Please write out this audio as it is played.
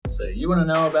So you want to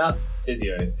know about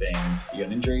physio things. You got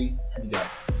an injury? Have you got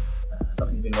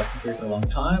something you've been working through for a long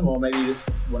time? Or maybe you just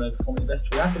want to perform your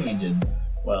best without getting injured?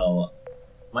 Well,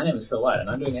 my name is Phil White and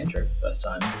I'm doing an intro for the first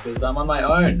time because I'm on my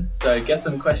own. So get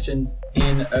some questions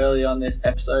in early on this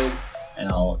episode and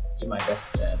I'll do my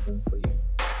best to answer them for you.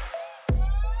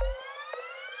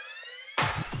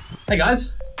 Hey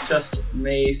guys, just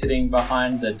me sitting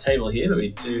behind the table here, but we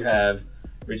do have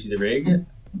Richie the Rig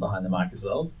behind the mic as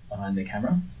well, behind the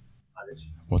camera. Hi Rich.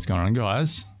 What's going on,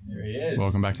 guys? There he is.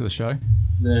 Welcome back to the show.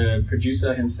 The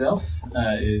producer himself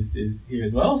is here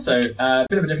as well. So a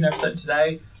bit of a different episode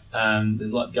today.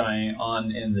 There's a lot going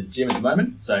on in the gym at the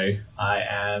moment, so I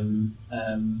am,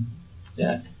 I've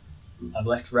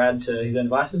left Rad to his own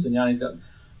devices, and Yanni's got a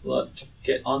lot to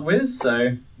get on with,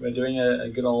 so we're doing a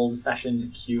good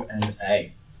old-fashioned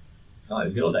Q&A. Oh,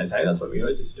 good old days, hey? That's what we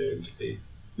always used to do.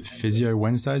 Physio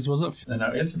Wednesdays, was it? No,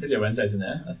 we had some Physio Wednesdays in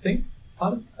there. I think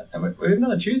we've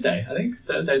done a Tuesday. I think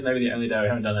Thursday's maybe the only day we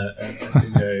haven't done a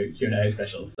Physio Q&A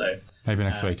special, so... Maybe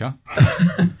next week, huh?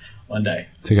 One day.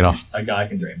 Tick it off. A guy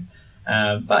can dream.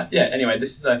 But yeah, anyway,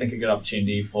 this is, I think, a good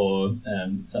opportunity for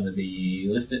some of the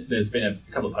listeners. There's been a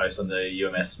couple of posts on the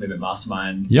UMS Movement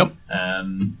Mastermind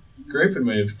group, and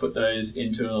we've put those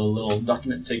into a little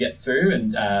document to get through.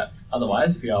 And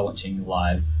otherwise, if you are watching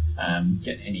live,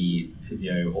 get any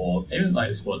physio or even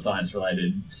like sports science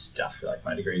related stuff, like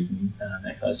my degrees in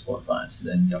exercise sports science, and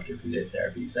then doctor of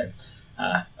physiotherapy. So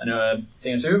I know a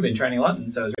thing or two. We've been training a lot,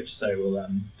 and so is Rich. So we'll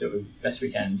do the best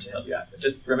we can to help you out. But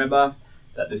just remember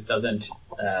that this doesn't,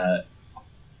 an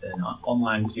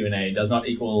online Q&A does not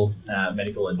equal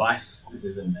medical advice. This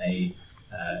isn't a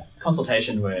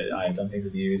consultation where I've done things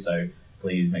with you, so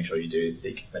please make sure you do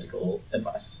seek medical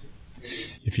advice.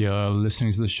 If you're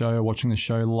listening to the show or watching the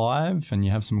show live and you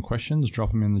have some questions,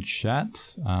 drop them in the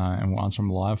chat and we'll answer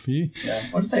them live for you. Yeah,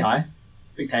 or just say hi.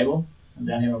 It's a big table. I'm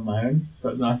down here on my own, so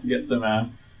it's nice to get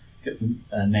some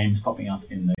names popping up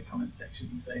in the comment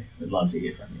section. So we'd love to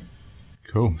hear from you.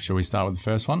 Cool. Shall we start with the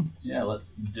first one? Yeah, let's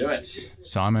do it.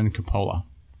 Simon Coppola.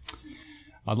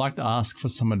 I'd like to ask for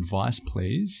some advice,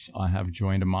 please. I have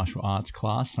joined a martial arts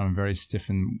class and I'm very stiff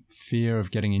in fear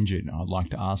of getting injured. I'd like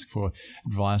to ask for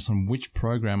advice on which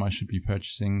program I should be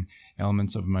purchasing,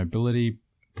 elements of mobility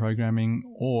programming,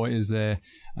 or is there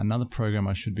another program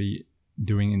I should be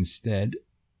doing instead?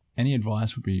 Any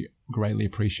advice would be greatly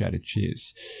appreciated.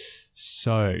 Cheers.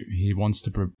 So he wants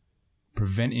to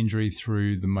prevent injury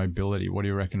through the mobility. What do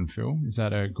you reckon, Phil? Is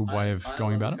that a good way of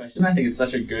going about it? I think it's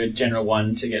such a good general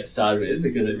one to get started with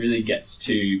because it really gets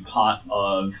to part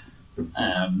of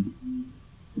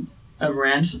a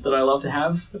rant that I love to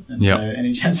have. And so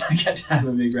any chance I get to have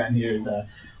a big rant here is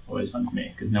always fun for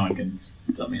me because no one can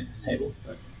stop me at this table.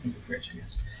 But it's a Rich, I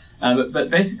guess. But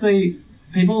basically,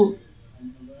 people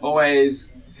always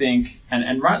think,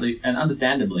 and rightly and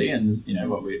understandably, and you know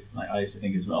what I used to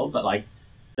think as well, but like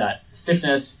that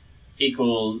stiffness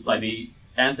equals, like the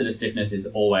answer to stiffness is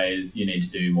always you need to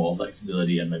do more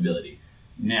flexibility and mobility.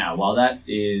 Now, while that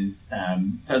is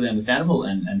totally understandable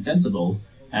and sensible,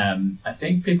 I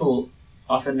think people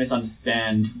often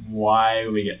misunderstand why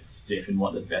we get stiff and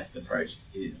what the best approach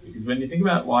is. Because when you think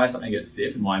about why something gets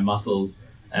stiff and why muscles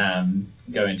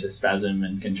go into spasm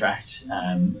and contract,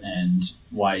 and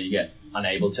why you get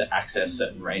unable to access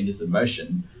certain ranges of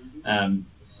motion,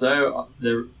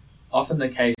 often the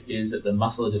case is that the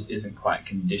muscle just isn't quite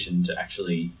conditioned to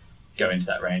actually go into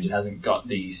that range. It hasn't got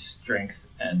the strength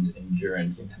and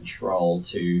endurance and control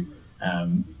to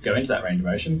go into that range of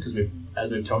motion because as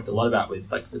we've talked a lot about with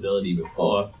flexibility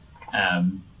before,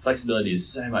 flexibility is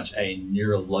so much a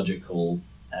neurological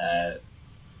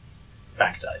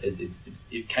factor.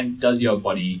 Does your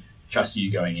body trust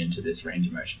you going into this range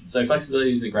of motion? So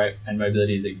flexibility is and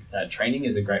mobility is training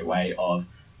is a great way of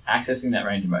accessing that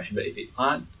range of motion. But if you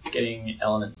aren't getting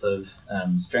elements of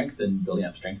strength and building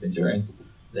up strength endurance,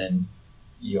 then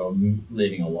you're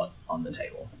leaving a lot on the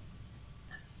table.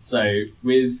 So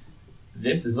with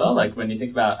this as well, like when you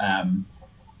think about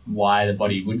why the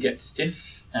body would get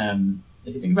stiff,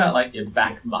 if you think about like your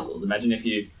back muscles, imagine if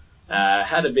you've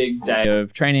had a big day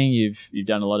of training, you've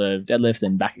done a lot of deadlifts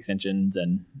and back extensions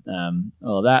and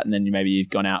all of that, and then maybe you've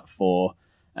gone out for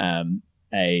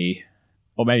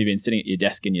or maybe you've been sitting at your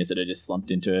desk and you're sort of just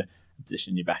slumped into a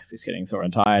position, your back's just getting sore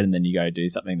and tired, and then you go do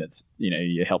something that's,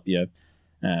 you help your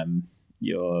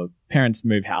parents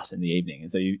move house in the evening.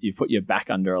 And so you've put your back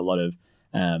under a lot of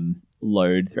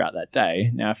load throughout that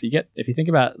day. Now, if you think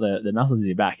about the muscles of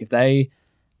your back, if they,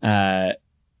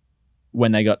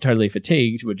 when they got totally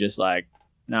fatigued, were just like,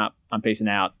 nah, I'm peacing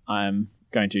out, I'm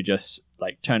going to just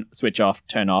like turn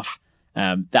off,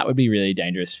 that would be really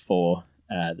dangerous for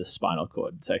the spinal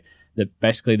cord. So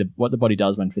basically what the body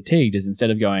does when fatigued is,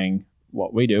 instead of going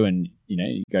what we do and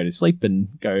you go to sleep and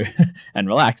go and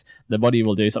relax, the body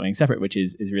will do something separate, which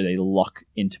is really lock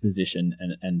into position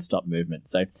and stop movement.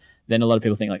 So then a lot of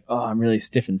people think like, oh, I'm really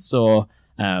stiff and sore,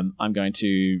 I'm going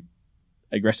to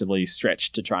aggressively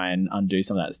stretch to try and undo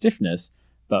some of that stiffness.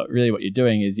 But really what you're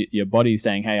doing is your body's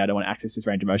saying, hey, I don't want to access this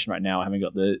range of motion right now. I haven't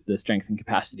got the strength and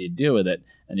capacity to deal with it.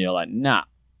 And you're like, nah,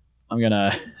 I'm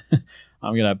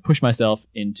gonna push myself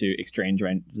into extreme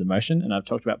range of motion. And I've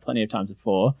talked about plenty of times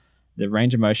before, the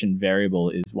range of motion variable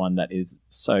is one that is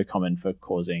so common for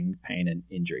causing pain and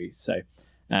injury. So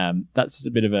that's just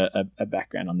a bit of a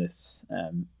background on this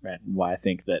rant, and why I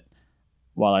think that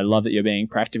while I love that you're being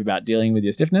proactive about dealing with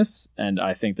your stiffness, and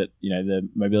I think that the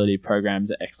mobility programs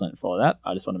are excellent for that,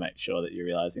 I just want to make sure that you're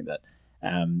realizing that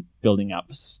building up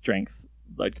strength,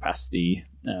 load capacity,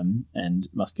 and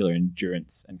muscular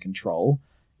endurance and control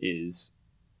is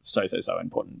so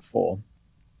important for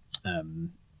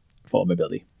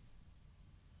mobility.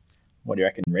 What do you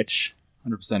reckon, Rich?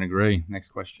 100% agree. Next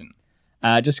question.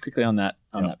 Just quickly on that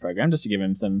program, just to give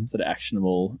him some sort of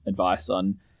actionable advice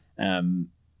on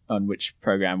which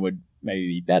program would maybe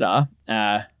be better.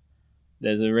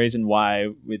 There's a reason why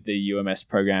with the UMS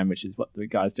program, which is what the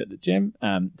guys do at the gym,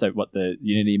 so what the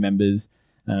Unity members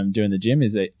do in the gym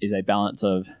is a balance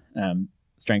of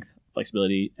strength,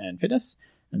 flexibility, and fitness.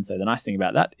 And so the nice thing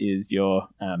about that is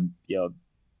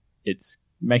it's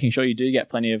making sure you do get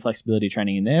plenty of flexibility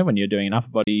training in there. When you're doing an upper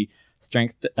body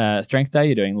strength day,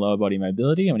 you're doing lower body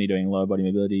mobility, and when you're doing lower body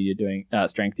mobility, you're doing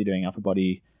strength, you're doing upper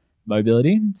body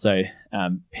mobility. So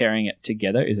pairing it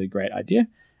together is a great idea,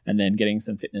 and then getting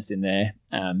some fitness in there,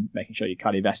 making sure you're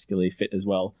cardiovascularly fit as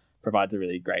well, provides a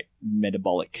really great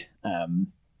metabolic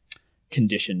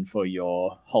condition for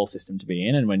your whole system to be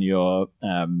in. And when your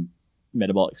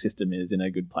metabolic system is in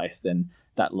a good place, then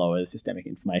that lowers systemic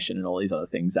inflammation and all these other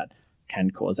things that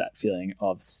can cause that feeling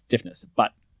of stiffness.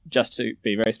 But just to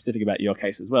be very specific about your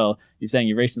case as well, you're saying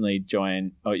you recently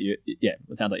joined, it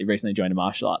sounds like you recently joined a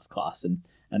martial arts class, and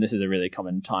this is a really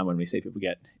common time when we see people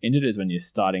get injured, is when you're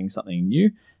starting something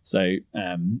new. So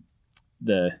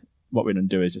what we're going to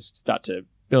do is just start to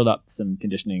build up some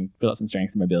conditioning, build up some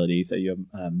strength and mobility, so you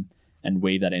and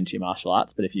weave that into your martial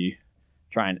arts. But if you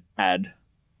try and add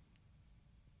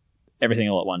everything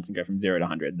all at once and go from 0 to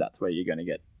 100, that's where you're going to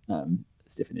get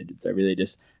stiff and injured. So really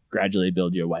just gradually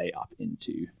build your way up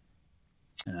into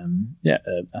an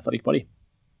athletic body.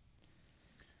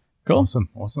 Cool.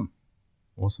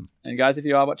 Awesome. And guys, if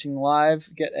you are watching live,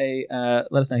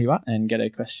 let us know who you are and get a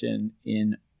question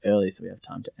in early so we have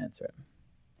time to answer it.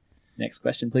 Next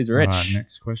question, please, Rich. All right,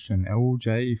 next question.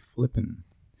 LJ Flippin.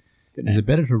 Is it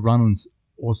better to run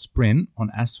or sprint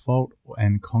on asphalt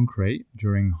and concrete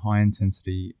during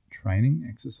high-intensity training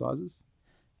exercises?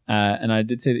 And I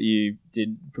did see that you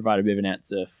did provide a bit of an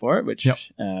answer for it, which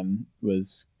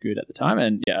was good at the time.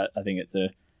 And yeah, I think it's a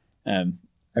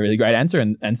really great answer,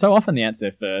 and so often the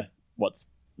answer for what's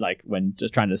like when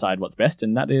just trying to decide what's best,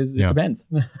 and that is it depends.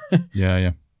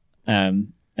 Yeah.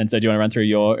 And so do you want to run through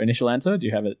your initial answer? Do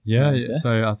you have it? Yeah.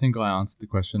 So I think I answered the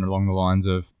question along the lines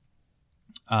of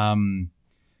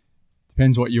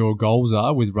depends what your goals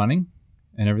are with running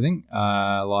and everything.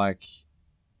 Like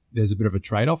there's a bit of a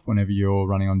trade-off whenever you're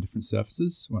running on different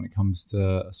surfaces when it comes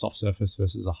to a soft surface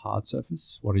versus a hard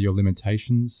surface. What are your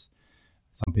limitations?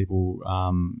 Some people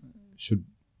should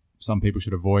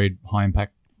avoid high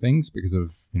impact things because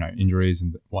of injuries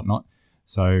and whatnot.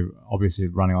 So obviously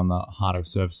running on the harder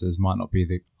surfaces might not be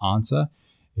the answer.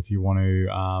 If you want to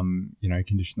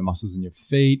condition the muscles in your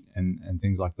feet and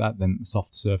things like that, then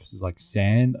soft surfaces like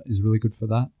sand is really good for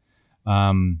that.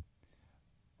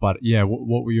 But yeah,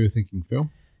 what were you thinking, Phil?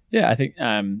 Yeah, I think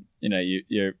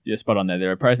you're spot on there.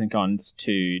 There are pros and cons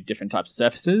to different types of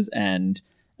surfaces, and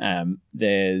there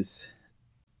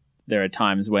are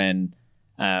times when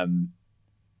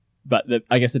but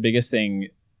I guess the biggest thing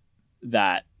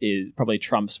that is probably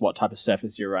trumps what type of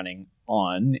surface you're running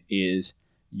on is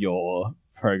your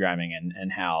programming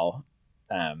and how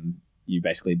you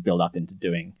basically build up into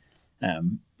doing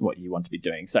what you want to be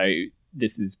doing. So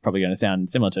this is probably going to sound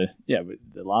similar to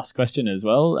the last question as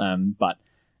well, but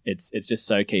it's just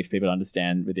so key for people to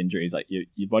understand with injuries. Like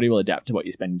your body will adapt to what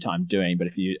you spend your time doing, but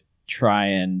if you try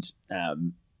and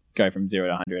go from 0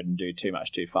 to 100 and do too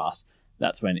much too fast,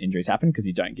 that's when injuries happen, because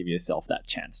you don't give yourself that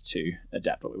chance to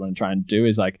adapt. What we want to try and do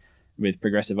is, like with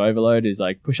progressive overload, is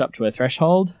like push up to a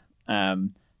threshold,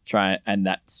 and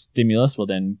that stimulus will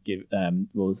then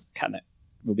will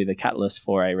be the catalyst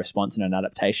for a response and an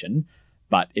adaptation.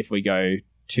 But if we go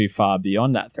too far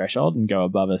beyond that threshold and go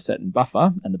above a certain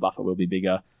buffer, and the buffer will be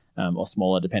bigger or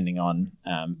smaller, depending on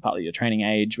partly your training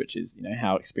age, which is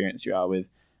how experienced you are with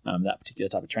that particular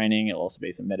type of training. It'll also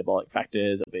be some metabolic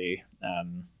factors. It'll be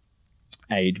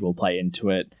age will play into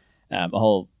it. A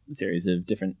whole series of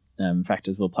different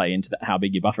factors will play into that, how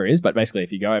big your buffer is. But basically,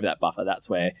 if you go over that buffer, that's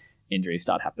where injuries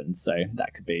start happening. So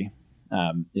that could be,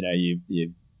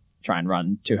 you try and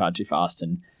run too hard, too fast,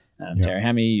 and tear a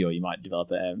hammy, or you might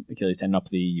develop an Achilles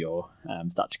tendinopathy, or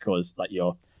start to cause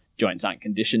your joints aren't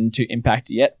conditioned to impact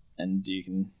yet, and you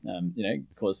can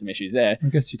cause some issues there. I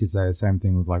guess you could say the same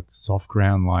thing with soft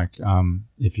ground.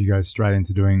 If you go straight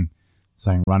into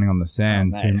saying running on the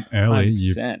sand too early,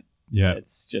 100%.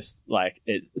 It's just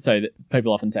it. So that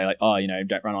people often say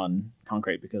don't run on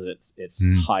concrete because it's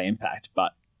high impact,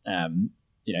 but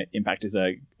impact is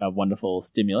a wonderful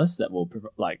stimulus that will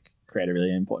create a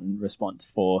really important response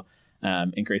for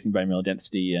increasing bone mineral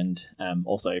density, and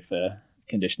also for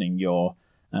conditioning your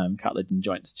cartilage and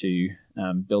joints to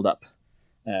build up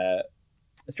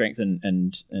strength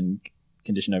and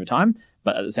condition over time.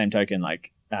 But at the same token,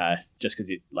 just because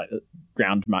the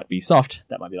ground might be soft,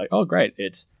 that might be oh great,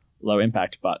 it's low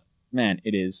impact, but man,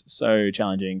 it is so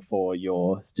challenging for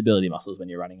your stability muscles when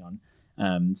you're running on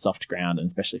soft ground, and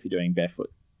especially if you're doing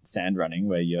barefoot sand running,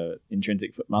 where your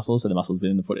intrinsic foot muscles, so the muscles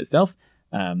within the foot itself,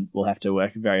 will have to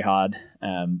work very hard,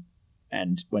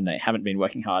 and when they haven't been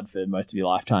working hard for most of your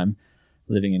lifetime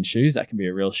living in shoes, that can be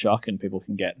a real shock, and people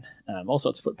can get all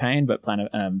sorts of foot pain. But plantar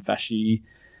fasciopathy,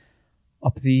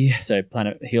 so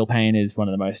plantar heel pain, is one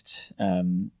of the most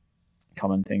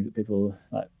common things that people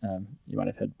you might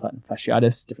have heard plantar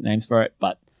fasciitis, different names for it,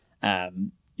 but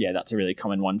that's a really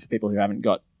common one for people who haven't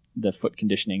got the foot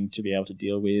conditioning to be able to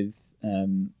deal with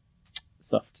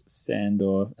soft sand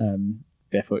or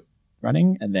barefoot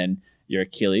running. And then your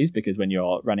Achilles, because when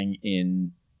you're running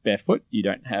in barefoot, you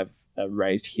don't have a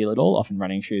raised heel at all. Often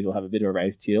running shoes will have a bit of a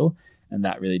raised heel, and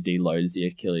that really deloads the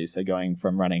Achilles. So going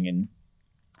from running in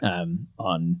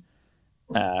on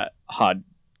hard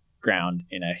ground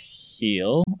in a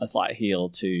slight heel,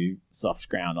 to soft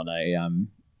ground on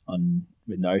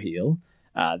with no heel,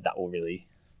 that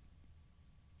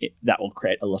will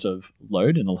create a lot of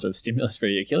load and a lot of stimulus for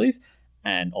your Achilles,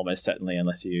 and almost certainly,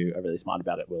 unless you are really smart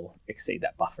about it, will exceed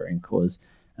that buffer and cause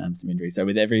some injury. So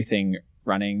with everything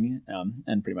running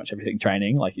and pretty much everything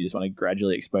training, you just want to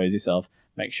gradually expose yourself,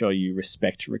 make sure you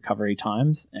respect recovery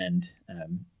times, and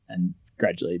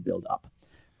gradually build up.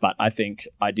 But I think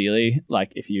ideally,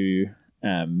 if you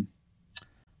when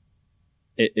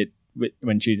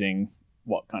choosing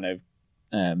what kind of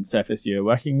surface you're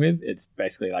working with, it's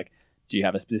basically do you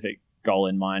have a specific goal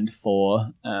in mind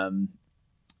for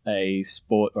a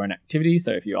sport or an activity?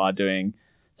 So if you are doing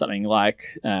something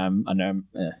like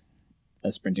a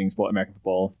sprinting sport, American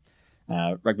football,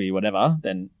 rugby, whatever,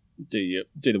 then do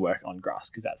the work on grass,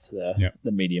 because that's the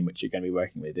medium which you're going to be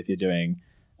working with. If you're doing,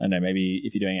 maybe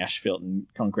if you're doing asphalt and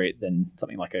concrete, then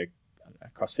something like a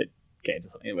CrossFit Games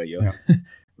or something where you're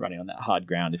running on that hard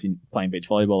ground. If you're playing beach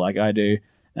volleyball like I do,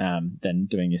 then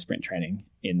doing your sprint training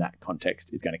in that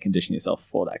context is going to condition yourself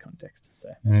for that context. So,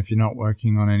 and if you're not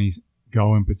working on any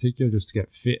goal in particular, just to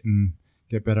get fit and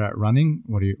get better at running,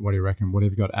 what do you reckon? What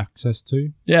have you got access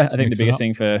to? Yeah, I think the biggest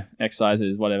thing for exercise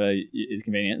is whatever is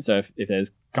convenient. So if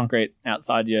there's concrete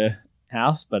outside your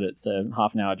house, but it's a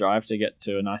half an hour drive to get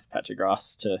to a nice patch of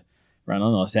grass to run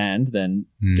on, or sand, then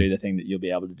do the thing that you'll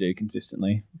be able to do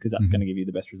consistently, because that's going to give you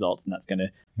the best results, and that's going to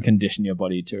condition your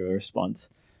body to a response.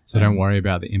 So don't worry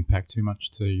about the impact too much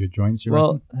to your joints.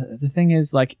 The thing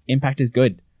is, impact is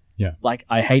good. Yeah.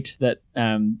 I hate that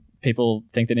people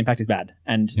think that impact is bad,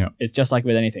 and it's just like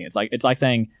with anything. It's like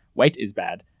saying weight is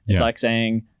bad. It's like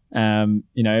saying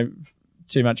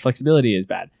too much flexibility is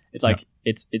bad. It's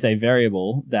it's a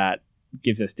variable that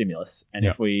gives a stimulus, and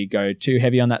if we go too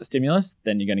heavy on that stimulus,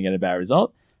 then you're going to get a bad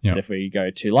result. But if we go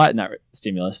too light in that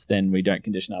stimulus, then we don't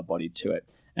condition our body to it.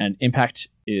 And impact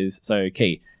is so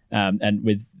key. And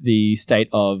with the state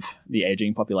of the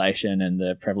aging population and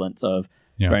the prevalence of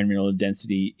bone mineral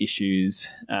density issues,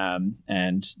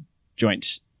 and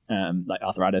joint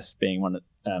arthritis being one of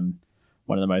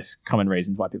the most common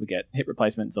reasons why people get hip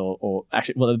replacements, or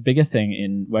actually, the bigger thing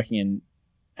in working in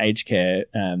aged care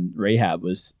rehab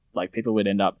was people would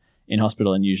end up in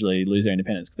hospital and usually lose their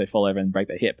independence because they fall over and break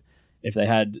their hip. If they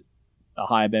had a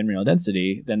higher bone mineral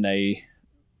density, then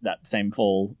that same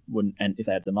fall wouldn't, and if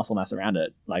they had the muscle mass around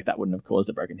it, that wouldn't have caused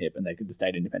a broken hip, and they could have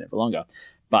stayed independent for longer.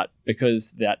 But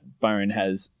because that bone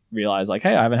has realized,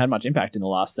 hey, I haven't had much impact in the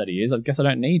last 30 years, I guess I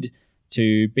don't need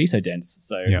to be so dense.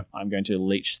 So I'm going to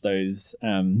leach those,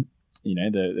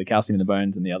 the calcium in the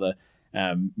bones and the other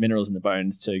minerals in the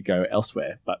bones to go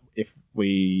elsewhere. But if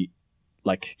we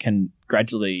can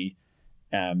gradually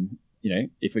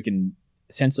if we can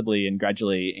sensibly and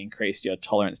gradually increase your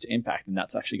tolerance to impact, then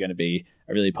that's actually going to be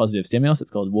a really positive stimulus.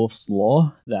 It's called Wolff's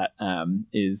Law. That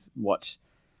is what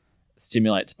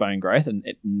stimulates bone growth, and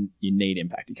you need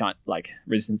impact. You can't, like,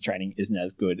 resistance training isn't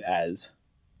as good as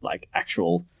like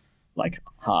actual like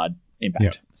hard impact.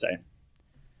 Yep. So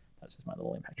that's just my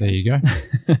little impact. There you go.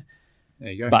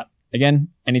 There you go. But again,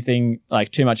 anything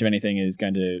like too much of anything is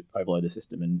going to overload the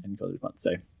system and cause a response.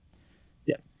 So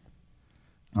yeah.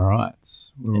 All right.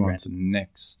 We're on rant. to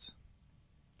next.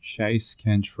 Chase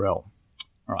Cantrell.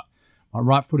 All right. My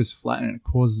right foot is flat and it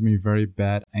causes me very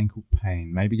bad ankle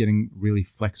pain. Maybe getting really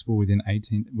flexible with the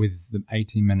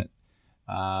 18-minute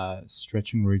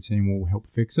stretching routine will help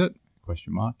fix it? ?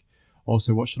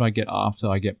 Also, what should I get after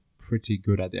I get pretty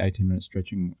good at the 18-minute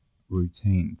stretching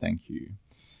routine? Thank you.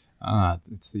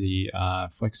 It's the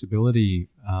flexibility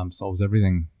solves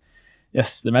everything.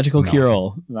 Yes, the magical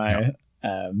cure-all. Yeah,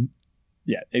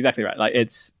 exactly right. Like,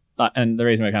 it's and the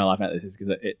reason we're kind of laughing at this is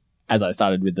because it, as I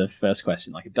started with the first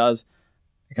question, like, it does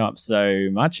come up so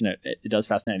much, and it does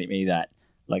fascinate me that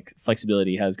like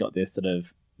flexibility has got this sort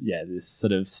of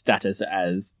status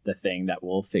as the thing that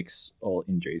will fix all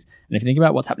injuries. And if you think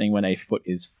about what's happening when a foot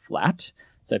is flat,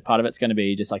 so part of it's going to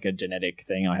be just like a genetic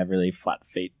thing. I have really flat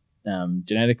feet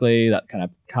genetically. That kind of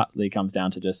partly comes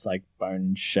down to just like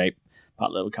bone shape.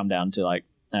 Partly will come down to like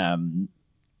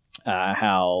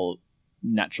how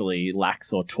naturally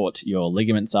lax or taut your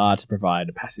ligaments are to provide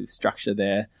a passive structure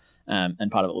there.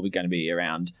 And part of it will be going to be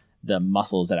around the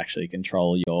muscles that actually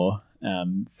control your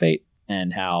feet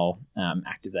and how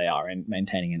active they are in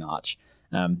maintaining an arch.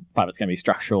 Part of it's going to be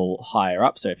structural higher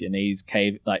up. So if your knees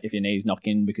if your knees knock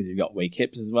in because you've got weak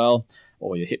hips as well,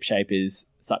 or your hip shape is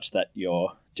such that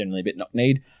you're generally a bit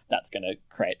knock-kneed, that's going to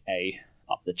create a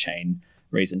up the chain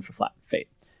reason for flat feet.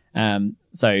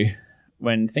 So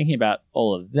when thinking about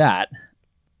all of that,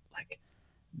 like,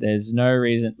 there's no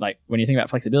reason, like, when you think about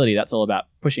flexibility, that's all about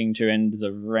pushing two ends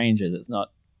of ranges. It's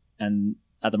not, and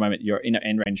at the moment you're in an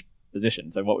end range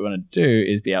position. So what we want to do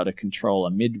is be able to control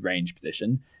a mid-range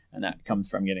position, and that comes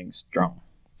from getting strong.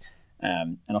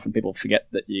 And often people forget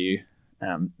that the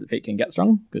feet can get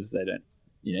strong because they don't,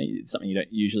 it's something you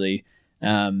don't usually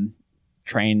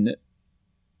train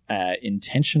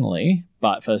intentionally.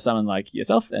 But for someone like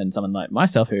yourself and someone like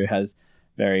myself who has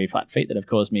very flat feet that have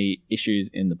caused me issues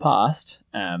in the past,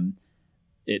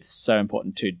 it's so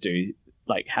important to do,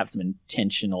 like, have some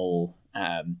intentional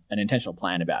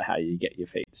plan about how you get your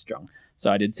feet strong.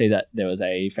 So I did see that there was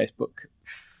a Facebook,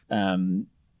 there's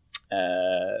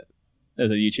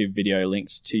a YouTube video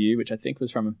linked to you, which I think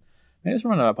was from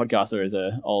one of our podcasts, or is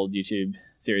an old YouTube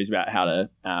series about how to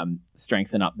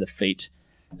strengthen up the feet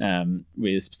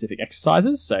with specific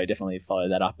exercises. So definitely follow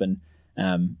that up and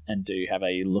do have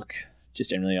a look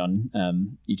just generally on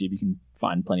YouTube. You can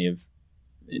find plenty of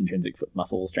intrinsic foot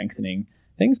muscle strengthening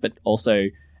things, but also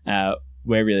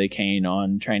we're really keen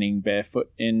on training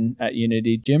barefoot at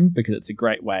Unity Gym because it's a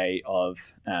great way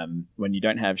of when you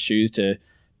don't have shoes to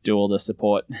do all the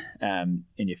support in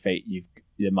your feet,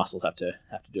 your muscles have to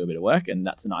do a bit of work, and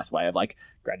that's a nice way of like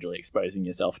gradually exposing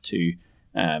yourself to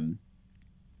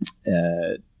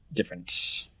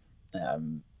different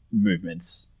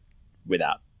movements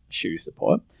without shoe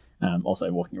support.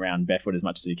 Also, walking around barefoot as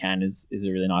much as you can is a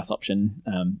really nice option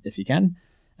if you can.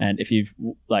 And if you've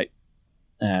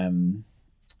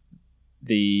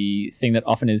the thing that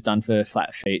often is done for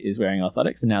flat feet is wearing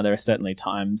orthotics. And now there are certainly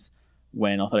times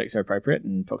when orthotics are appropriate,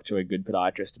 and talk to a good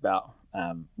podiatrist about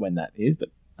when that is. But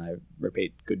I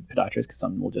repeat, good podiatrist, because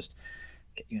someone will just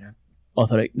get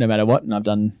orthotic no matter what. And I've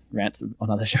done rants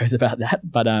on other shows about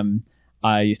that. But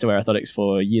I used to wear orthotics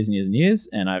for years and years and years,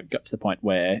 and I got to the point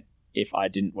where if I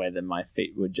didn't wear them, my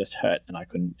feet would just hurt and I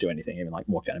couldn't do anything, even like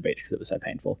walk down a beach, because it was so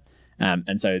painful.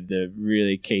 And so the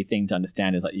really key thing to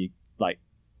understand is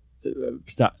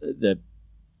the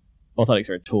orthotics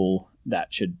are a tool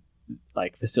that should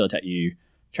like facilitate you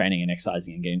training and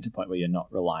exercising and getting to a point where you're not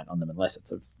reliant on them, unless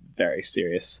it's a very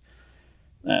serious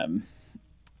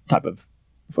type of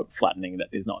foot flattening that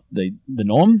is not the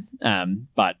norm.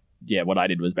 But yeah, what I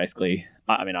did was basically,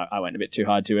 I went a bit too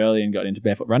hard too early and got into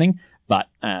barefoot running. But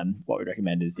what we'd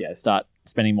recommend is, start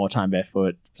spending more time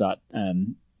barefoot, start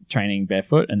training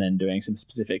barefoot, and then doing some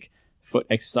specific foot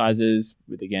exercises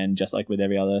with, again, just like with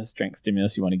every other strength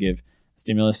stimulus, you want to give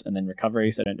stimulus and then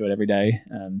recovery. So don't do it every day,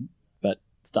 but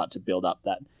start to build up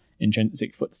that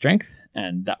intrinsic foot strength,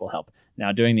 and that will help.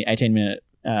 Now, doing the 18-minute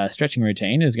stretching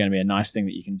routine is going to be a nice thing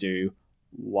that you can do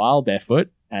while barefoot,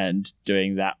 and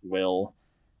doing that will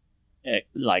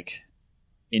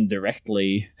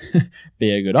indirectly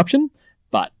be a good option.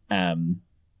 But I'd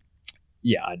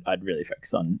really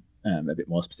focus on a bit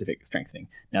more specific strengthening.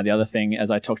 Now, the other thing, as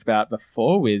I talked about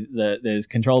before, there's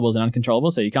controllables and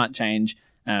uncontrollables, so you can't change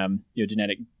your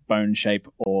genetic bone shape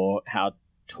or how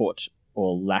taut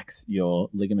or lax your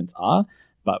ligaments are.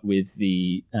 But with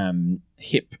the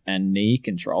hip and knee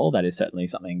control, that is certainly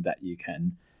something that you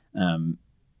can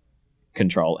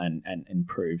control and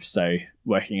improve. So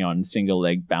working on single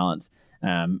leg balance,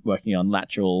 working on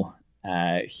lateral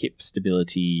hip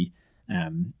stability,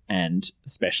 and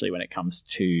especially when it comes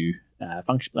to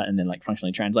function, and then like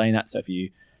functionally translating that. So if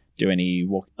you do any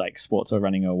like sports or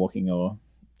running or walking or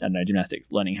I don't know,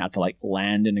 gymnastics, learning how to like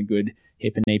land in a good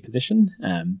hip and knee position,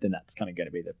 then that's kind of going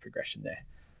to be the progression there.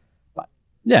 But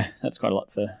yeah, that's quite a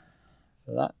lot for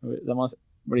that.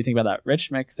 What do you think about that,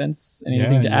 Rich? Makes sense?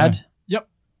 Anything to add? Yep.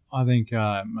 I think,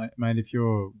 mate, if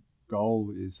your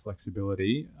goal is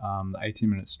flexibility, the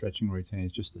 18-minute stretching routine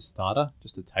is just a starter,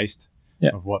 just a taste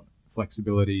of what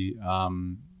flexibility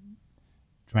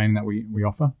training that we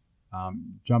offer.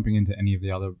 Jumping into any of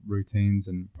the other routines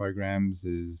and programs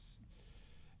is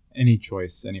any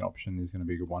choice, any option is going to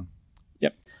be a good one.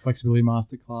 Yep. Flexibility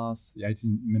masterclass, the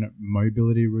 18-minute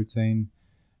mobility routine,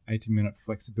 18-minute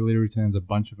flexibility routines, a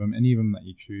bunch of them. Any of them that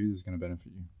you choose is going to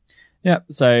benefit you. Yeah.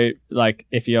 So, like,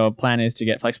 if your plan is to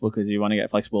get flexible because you want to get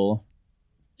flexible,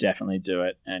 definitely do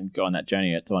it and go on that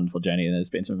journey. It's a wonderful journey, and there's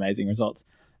been some amazing results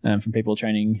from people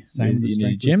training Same with the in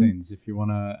strength gym. routines. If you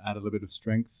want to add a little bit of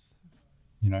strength,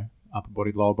 upper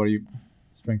body, lower body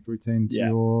strength routine to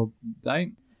your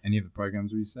day, any of the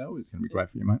programs we sell is going to be great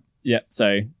for you, mate. Yeah.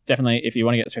 So definitely, if you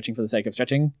want to get stretching for the sake of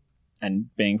stretching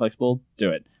and being flexible,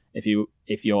 do it.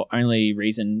 If your only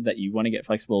reason that you want to get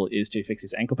flexible is to fix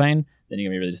this ankle pain, then you're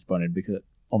going to be really disappointed because it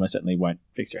almost certainly won't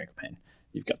fix your ankle pain.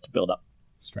 You've got to build up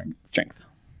strength,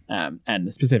 and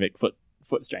the specific foot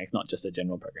strength, not just a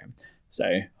general program.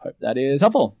 So hope that is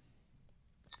helpful.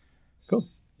 Cool.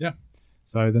 Yeah.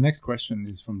 So the next question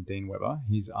is from Dean Weber.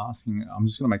 He's asking, I'm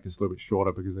just going to make this a little bit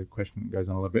shorter because the question goes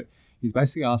on a little bit. He's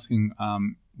basically asking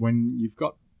when you've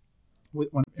got,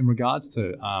 in regards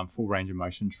to full range of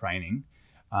motion training,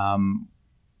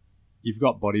 you've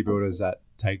got bodybuilders that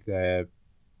take their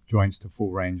joints to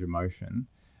full range of motion.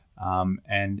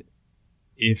 And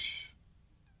if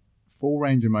full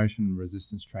range of motion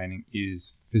resistance training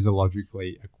is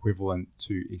physiologically equivalent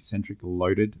to eccentric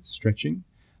loaded stretching,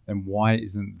 then why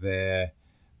isn't there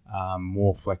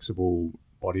more flexible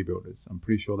bodybuilders? I'm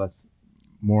pretty sure that's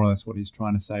more or less what he's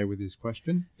trying to say with his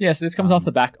question. Yeah, so this comes off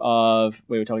the back of,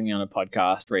 we were talking on a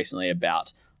podcast recently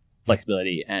about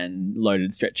flexibility and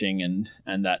loaded stretching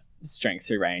and that strength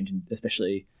through range, and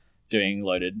especially doing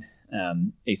loaded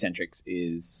eccentrics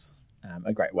is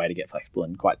a great way to get flexible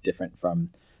and quite different from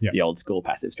the old school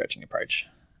passive stretching approach.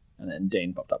 And then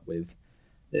Dean popped up with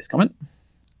this comment.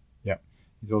 Yeah.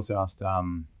 He's also asked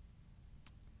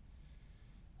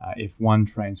if one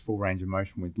trains full range of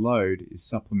motion with load, is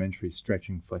supplementary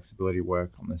stretching flexibility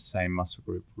work on the same muscle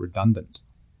group redundant?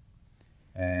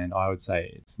 And I would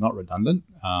say it's not redundant.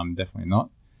 Definitely not.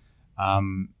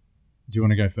 Do you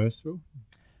want to go first, Phil?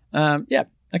 Yeah.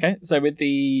 Okay. So with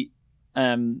the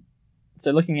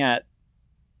looking at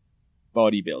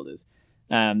bodybuilders,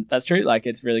 that's true. Like,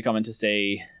 it's really common to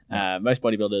see most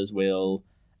bodybuilders will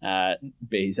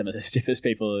be some of the stiffest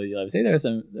people you'll ever see. There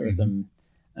are some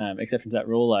exceptions to that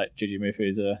rule, like Juju Mufu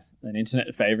is an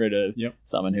internet favorite of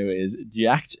someone who is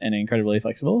jacked and incredibly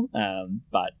flexible.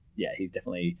 But yeah, he's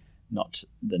definitely not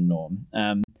the norm.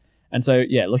 And so,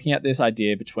 looking at this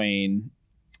idea between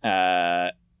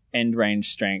end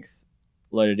range strength,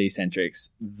 loaded eccentrics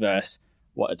versus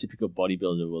what a typical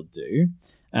bodybuilder will do.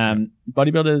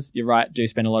 Bodybuilders, you're right, do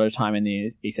spend a lot of time in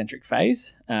the eccentric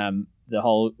phase. The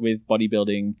whole with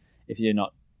bodybuilding, if you're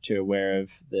not too aware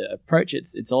of the approach,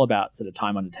 it's all about sort of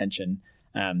time under tension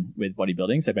with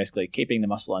bodybuilding. So basically keeping the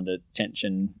muscle under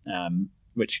tension,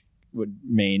 which would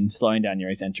mean slowing down your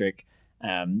eccentric,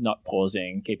 not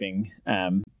pausing, keeping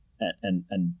and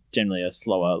generally a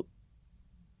slower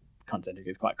concentric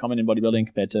is quite common in bodybuilding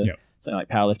compared to something like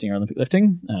powerlifting or Olympic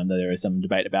lifting. Though there is some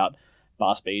debate about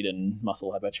bar speed and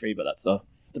muscle hypertrophy, but that's a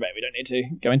debate we don't need to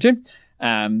go into.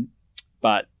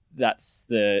 But that's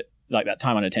that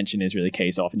time under tension is really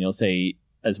key. So often you'll see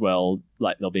as well,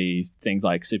 like there'll be things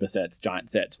like supersets, giant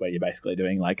sets, where you're basically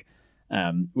doing like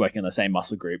working on the same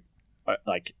muscle group,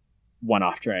 like one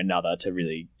after another, to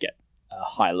really get a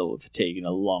high level of fatigue in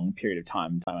a long period of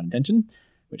time under tension,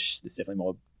 which is definitely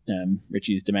more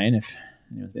Richie's domain. If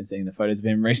anyone's been seeing the photos of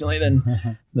him recently,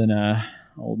 than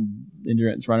old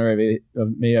endurance runner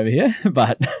of me over here.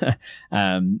 But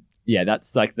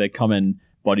that's like the common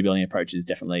bodybuilding approach is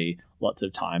definitely lots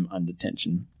of time under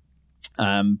tension.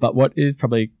 But what is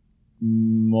probably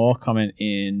more common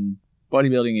in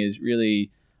bodybuilding is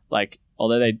really like,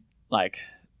 although they like,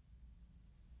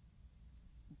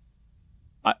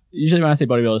 usually when I see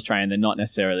bodybuilders train, they're not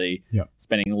necessarily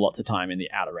spending lots of time in the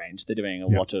outer range. They're doing a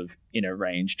lot of inner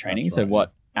range training. That's right,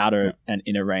 what outer and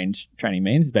inner range training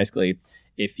means is basically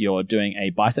if you're doing a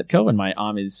bicep curl and my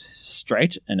arm is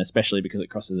straight, and especially because it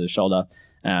crosses the shoulder,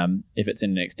 if it's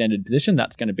in an extended position,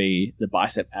 that's going to be the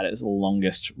bicep at its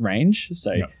longest range.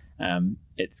 So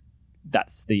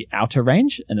that's the outer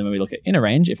range. And then when we look at inner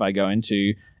range, if I go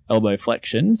into elbow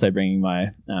flexion, so bringing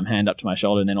my hand up to my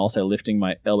shoulder and then also lifting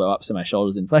my elbow up so my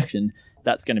shoulder's in flexion,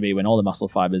 that's going to be when all the muscle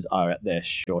fibers are at their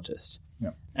shortest.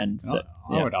 Yeah. And so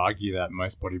I would argue that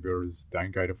most bodybuilders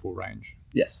don't go to full range.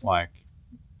 Yes. Like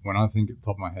when I think at the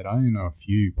top of my head, I only know a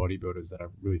few bodybuilders that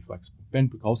are really flexible. Ben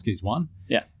Pekulski's one.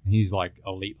 Yeah. He's like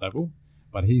elite level,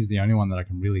 but he's the only one that I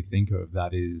can really think of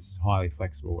that is highly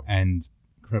flexible and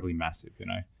incredibly massive, you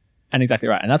know. And exactly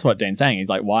right. And that's what Dean's saying. He's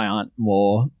like, why aren't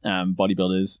more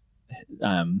bodybuilders,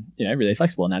 really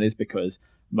flexible? And that is because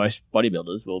most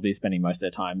bodybuilders will be spending most of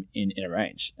their time in inner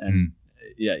range. And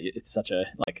it's such a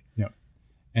like... Yeah.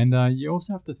 And you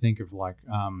also have to think of like,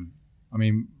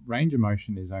 range of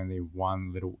motion is only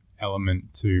one little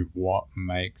element to what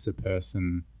makes a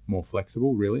person more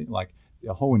flexible, really. Like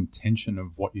the whole intention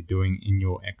of what you're doing in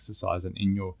your exercise and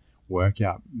in your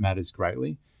workout matters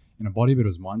greatly. In a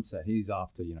bodybuilder's mindset, he's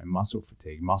after, muscle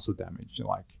fatigue, muscle damage,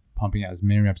 like pumping out as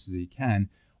many reps as he can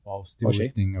while still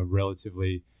lifting a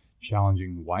relatively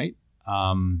challenging weight.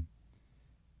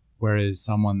 Whereas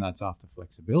someone that's after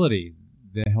flexibility,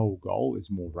 their whole goal is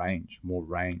more range,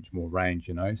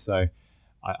 So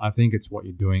I think it's what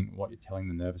you're doing, what you're telling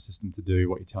the nervous system to do,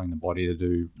 what you're telling the body to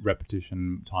do,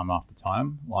 repetition time after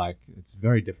time. Like, it's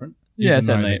very different. Yeah,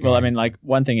 certainly. Well, I mean, like,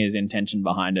 one thing is intention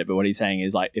behind it, but what he's saying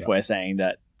is, like, if we're saying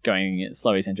that going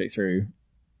slow eccentric through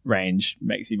range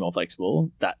makes you more flexible,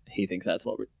 that he thinks that's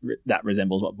what that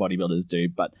resembles what bodybuilders do.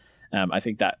 But I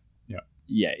think that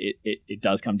it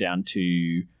does come down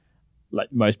to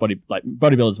like most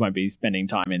bodybuilders won't be spending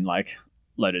time in like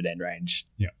loaded end range,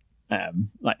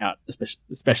 like out,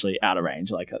 especially outer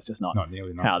range. Like that's just not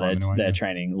nearly how their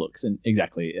training looks, and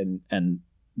exactly, and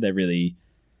they're really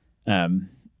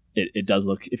It does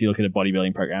look, if you look at a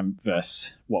bodybuilding program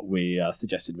versus what we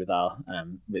suggested with our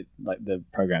with like the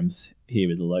programs here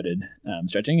with the loaded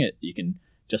stretching, you can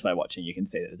just by watching you can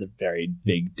see that there's a very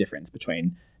big difference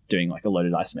between doing like a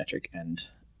loaded isometric and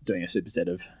doing a superset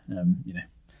of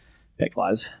pec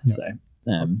flies. Yep. So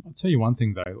I'll tell you one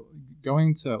thing though,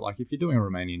 going to like if you're doing a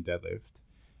Romanian deadlift,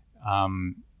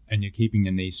 and you're keeping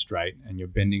your knees straight and you're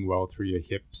bending well through your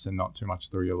hips and not too much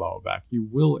through your lower back, you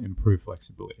will improve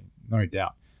flexibility, no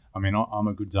doubt. I mean, I'm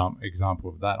a good example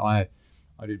of that. I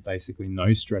did basically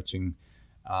no stretching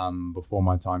before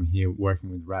my time here working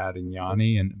with Rad and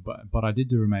Yanni, but I did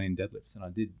do Romanian deadlifts and I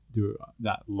did do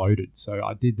that loaded. So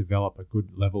I did develop a good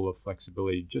level of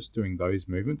flexibility just doing those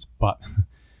movements. But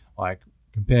like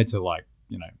compared to like,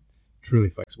 truly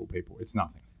flexible people, it's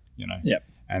nothing, Yep.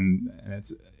 And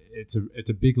it's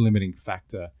a big limiting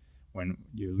factor when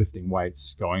you're lifting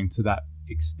weights going to that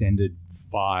extended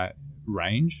far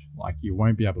range. Like you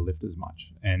won't be able to lift as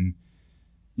much, and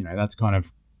that's kind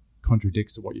of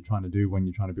contradicts to what you're trying to do when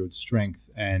you're trying to build strength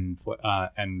and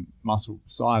muscle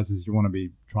size. Is you want to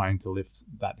be trying to lift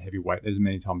that heavy weight as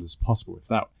many times as possible. If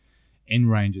that end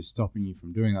range is stopping you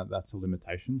from doing that, that's a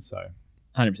limitation. So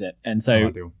 100%. And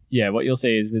so what you'll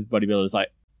see is with bodybuilders,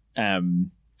 like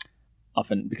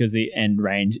often because the end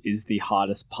range is the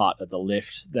hardest part of the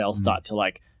lift, they'll start to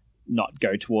like not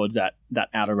go towards that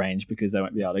outer range because they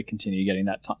won't be able to continue getting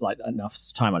that enough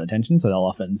time on attention. So they'll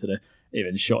often sort of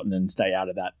even shorten and stay out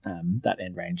of that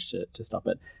end range to stop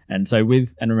it. And so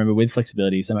remember with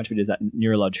flexibility, so much of it is that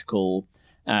neurological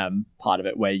part of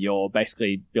it where you're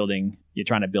basically you're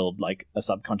trying to build like a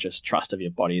subconscious trust of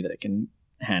your body that it can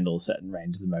handle certain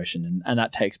ranges of motion, and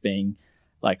that takes being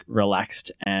like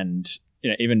relaxed. And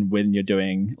even when you're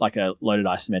doing like a loaded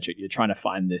isometric, you're trying to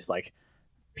find this like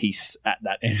piece at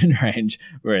that end range,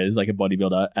 whereas like a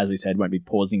bodybuilder, as we said, won't be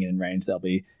pausing in range. They'll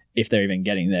be, if they're even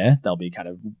getting there, they'll be kind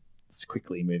of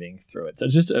quickly moving through it. So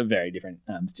it's just a very different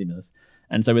stimulus.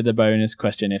 And so with the bonus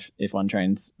question, if one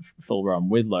trains full ROM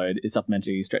with load, is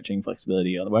supplementary stretching,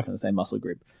 flexibility, or the work on the same muscle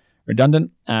group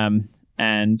redundant?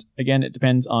 And again, it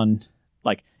depends on,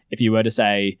 like, if you were to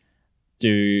say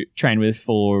train with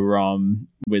full ROM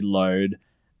with load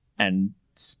and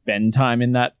spend time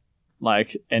in that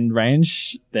like end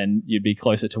range, then you'd be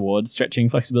closer towards stretching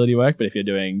flexibility work. But if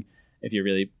you're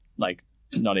really like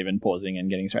not even pausing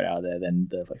and getting straight out of there, then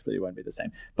the flexibility won't be the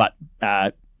same. But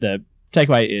the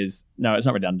takeaway is, no, it's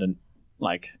not redundant.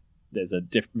 Like there's a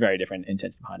very different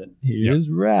intention behind it. Here's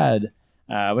Rad.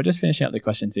 we're just finishing up the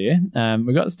questions here.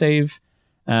 We've got Steve,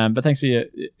 but thanks for your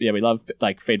we love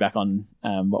feedback on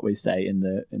what we say in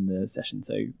the session.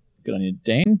 So good on you,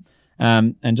 Dean.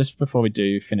 And just before we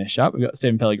do finish up, we've got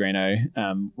Stephen Pellegrino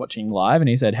watching live, and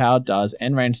he said, "How does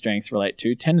end range strength relate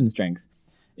to tendon strength?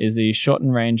 Is the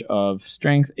shortened range of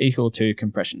strength equal to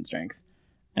compression strength?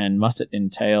 And must it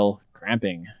entail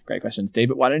cramping?" Great question, Steve.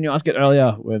 But why didn't you ask it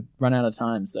earlier? We've run out of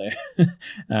time, so.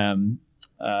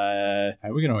 Hey,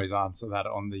 we can always answer that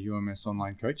on the UMS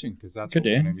online coaching, because that's what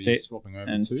we're going to be swapping over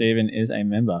and to. Stephen is a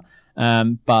member.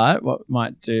 But what we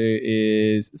might do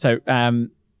is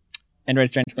end range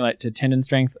strength relate to tendon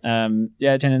strength.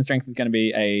 Tendon strength is going to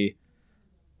be a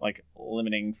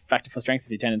limiting factor for strength.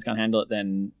 If your tendons can't handle it,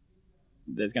 then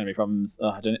there's going to be problems.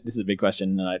 This is a big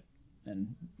question,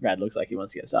 and Rad looks like he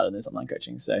wants to get started in this online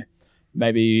coaching. So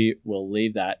maybe we'll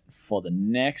leave that for the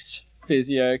next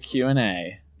physio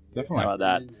Q&A. Definitely. How about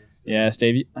that? Yeah,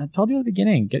 Steve, I told you at the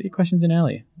beginning, get your questions in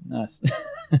early. Nice.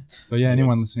 So yeah,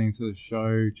 anyone listening to the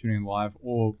show, tuning in live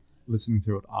or listening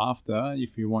to it after,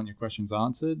 if you want your questions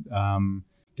answered,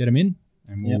 get them in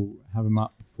and we'll have them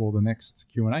up for the next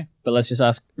Q&A. But let's just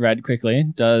ask Rad quickly,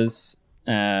 does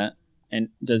shortened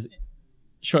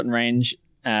range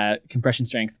compression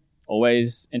strength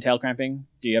always entail cramping?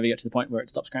 Do you ever get to the point where it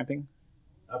stops cramping?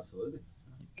 Absolutely.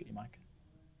 Get your mic.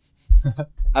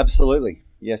 Absolutely.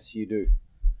 Yes, you do.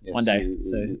 Yes, One day.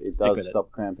 It does stop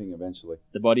cramping eventually.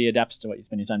 The body adapts to what you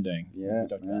spend your time doing. Yeah.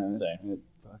 It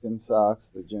fucking sucks.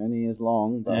 The journey is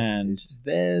long. But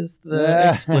there's the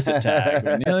explicit tag.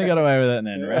 We nearly got away with it, and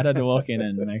then Rad had to walk in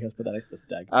and make us put that explicit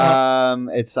tag.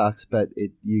 It sucks, but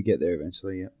you get there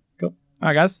eventually, yeah. Cool. All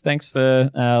right, guys. Thanks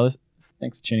for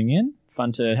tuning in.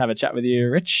 Fun to have a chat with you,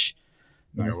 Rich.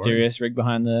 The mysterious rig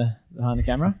behind the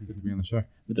camera. Good to be on the show.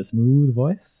 With a smooth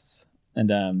voice. And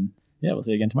we'll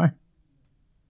see you again tomorrow.